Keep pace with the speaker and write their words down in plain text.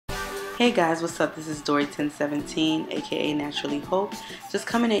Hey guys, what's up? This is Dory1017, aka Naturally Hope, just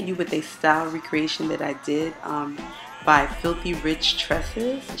coming at you with a style recreation that I did by Filthy Rich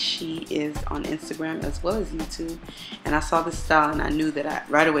Tresses. She is on Instagram as well as YouTube, and I saw this style and I knew that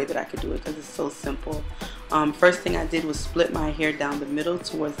right away that I could do it because it's so simple. First thing I did was split my hair down the middle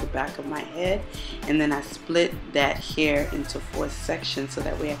towards the back of my head, and then I split that hair into 4 sections so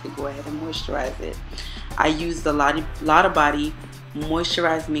that way I could go ahead and moisturize it. I used the Lotta Body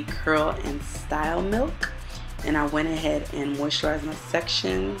Moisturize Me Curl and Style Milk, and I went ahead and moisturized my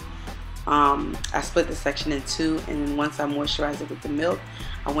section. I split the section in 2, and then once I moisturized it with the milk,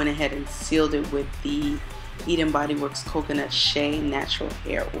 I went ahead and sealed it with the Eden Body Works Coconut Shea Natural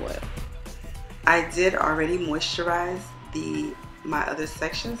Hair Oil. I did already moisturize my other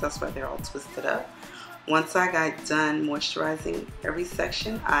sections, that's why they're all twisted up. Once I got done moisturizing every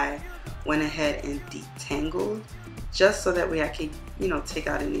section, I went ahead and detangled, just so that way I could, take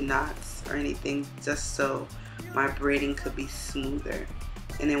out any knots or anything, just so my braiding could be smoother.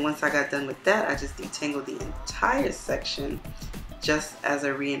 And then once I got done with that, I just detangled the entire section just as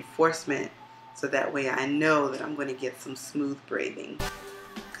a reinforcement, so that way I know that I'm going to get some smooth braiding,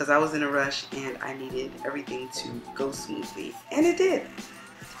 because I was in a rush and I needed everything to go smoothly, and it did.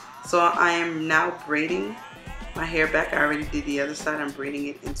 So I am now braiding my hair back. I already did the other side. I'm braiding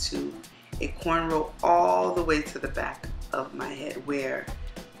it into a cornrow all the way to the back of my head where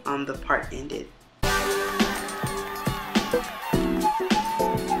the part ended.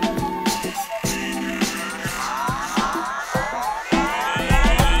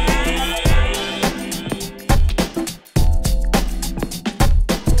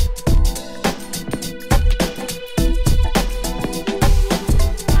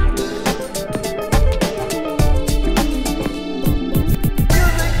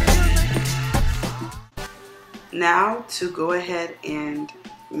 Now to go ahead and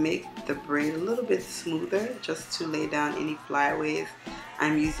make the braid a little bit smoother, just to lay down any flyaways,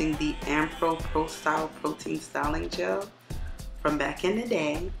 I'm using the Ampro Pro Style Protein Styling Gel from back in the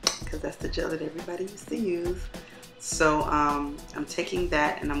day, because that's the gel that everybody used to use. So I'm taking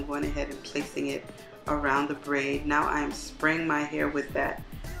that and I'm going ahead and placing it around the braid. Now I'm spraying my hair with that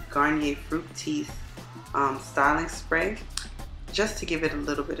Garnier Fructis styling spray, just to give it a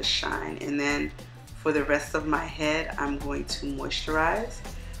little bit of shine. And then for the rest of my head, I'm going to moisturize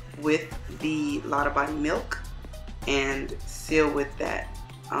with the Lotta Body Milk and seal with that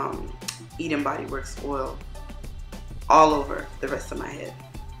Eden Body Works oil all over the rest of my head.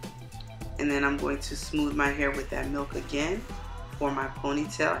 And then I'm going to smooth my hair with that milk again for my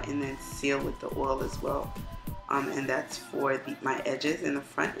ponytail, and then seal with the oil as well. And that's for my edges in the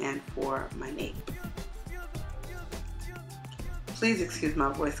front and for my nape. Please excuse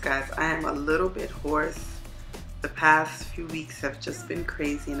my voice, guys. I am a little bit hoarse. The past few weeks have just been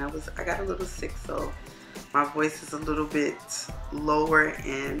crazy, and I got a little sick, so my voice is a little bit lower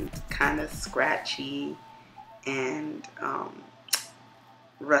and kind of scratchy and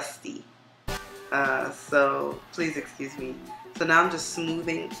rusty. So please excuse me. So now I'm just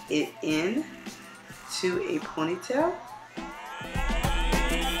smoothing it in to a ponytail.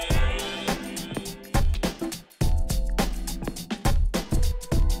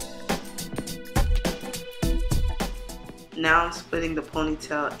 Now I'm splitting the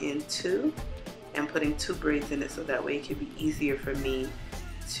ponytail in 2 and putting 2 braids in it, so that way it can be easier for me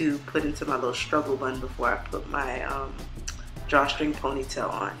to put into my little struggle bun before I put my drawstring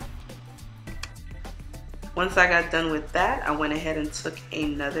ponytail on. Once I got done with that, I went ahead and took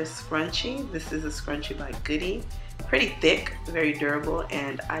another scrunchie. This is a scrunchie by Goody. Pretty thick, very durable,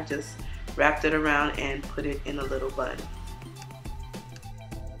 and I just wrapped it around and put it in a little bun.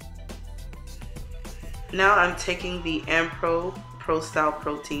 Now I'm taking the Ampro Pro Style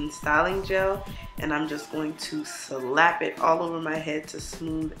Protein Styling Gel, and I'm just going to slap it all over my head to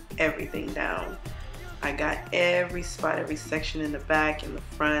smooth everything down. I got every spot, every section in the back and the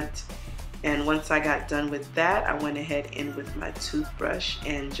front. And once I got done with that, I went ahead in with my toothbrush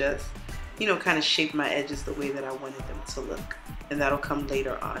and just, kind of shaped my edges the way that I wanted them to look. And that'll come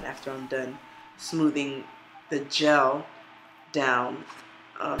later on after I'm done smoothing the gel down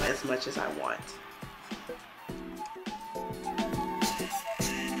as much as I want.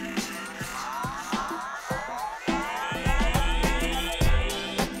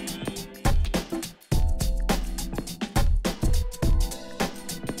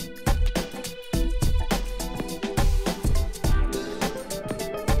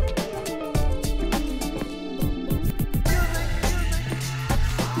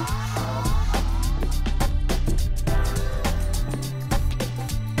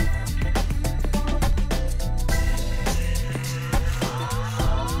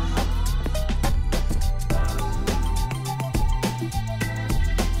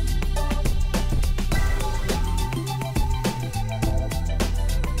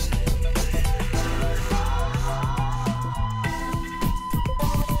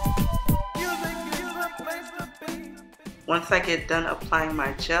 Once I get done applying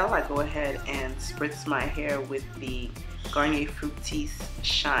my gel, I go ahead and spritz my hair with the Garnier Fructis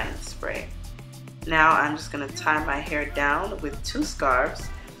Shine Spray. Now I'm just going to tie my hair down with 2 scarves.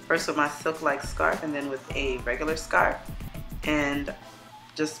 First with my silk-like scarf and then with a regular scarf. And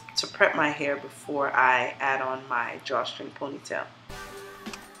just to prep my hair before I add on my drawstring ponytail.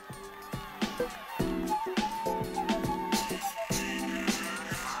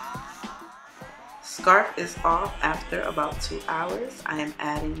 Scarf is off after about 2 hours. I am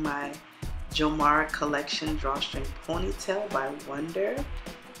adding my Jomara collection drawstring ponytail by Wonder,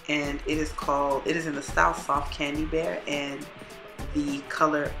 and it is in the style Soft Candy Bear and the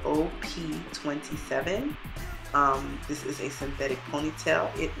color OP27. This is a synthetic ponytail.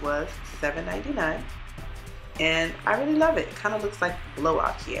 It was $7.99 and I really love it. It kind of looks like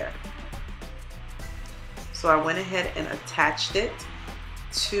blowout hair. So I went ahead and attached it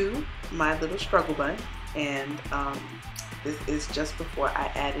to my little struggle bun, and this is just before I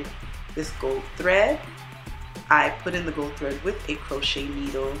added this gold thread. I put in the gold thread with a crochet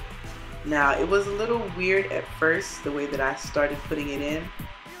needle. Now it was a little weird at first the way that I started putting it in.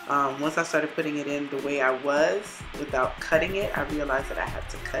 Once I started putting it in the way I was without cutting it, I realized that I had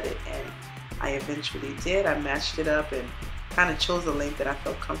to cut it, and I eventually did. I matched it up and kind of chose a length that I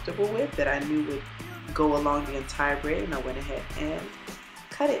felt comfortable with, that I knew would go along the entire braid, and I went ahead and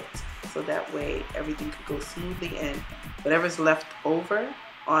cut it so that way everything could go smoothly, and whatever's left over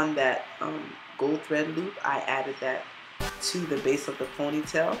on that gold thread loop, I added that to the base of the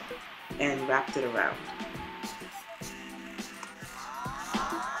ponytail and wrapped it around.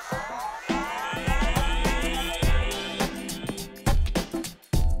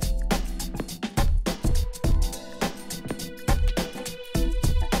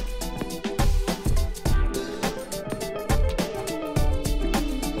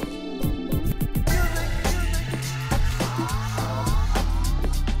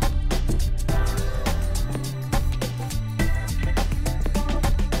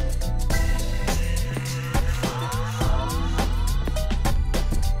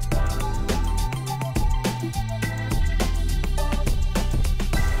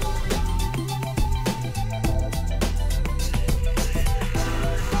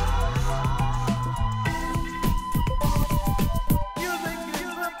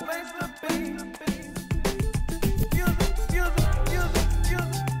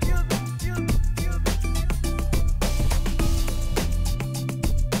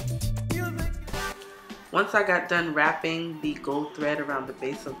 Once I got done wrapping the gold thread around the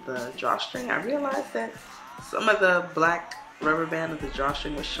base of the drawstring, I realized that some of the black rubber band of the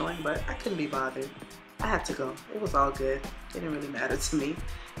drawstring was showing, but I couldn't be bothered. I had to go. It was all good. It didn't really matter to me.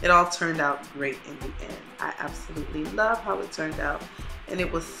 It all turned out great in the end. I absolutely love how it turned out, and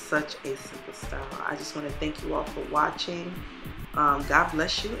it was such a simple style. I just want to thank you all for watching. God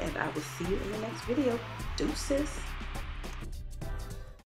bless you, and I will see you in the next video. Deuces.